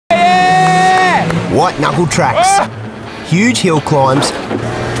white knuckle tracks, huge hill climbs,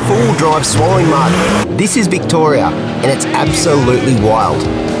 full drive swallowing mud. This is Victoria, and it's absolutely wild.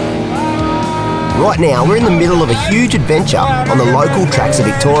 Right now, we're in the middle of a huge adventure on the local tracks of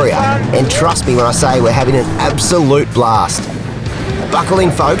Victoria, and trust me when I say we're having an absolute blast. Buckle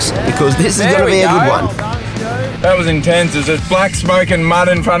in, folks, because this is going to be a good one. That was intense. There's just black smoke and mud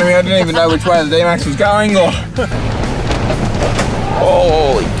in front of me. I didn't even know which way the D-Max was going. Or...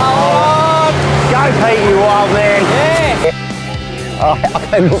 Holy... Go, Pete, you wild man. Yeah. Oh, I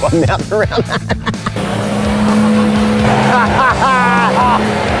can't move my mouth around that.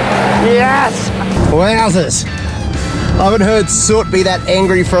 Yes! Wowzers. I haven't heard soot be that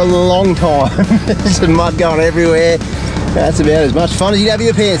angry for a long time. There's some mud going everywhere. That's about as much fun as you'd have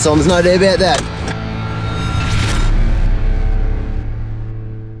your pants on, there's no doubt about that.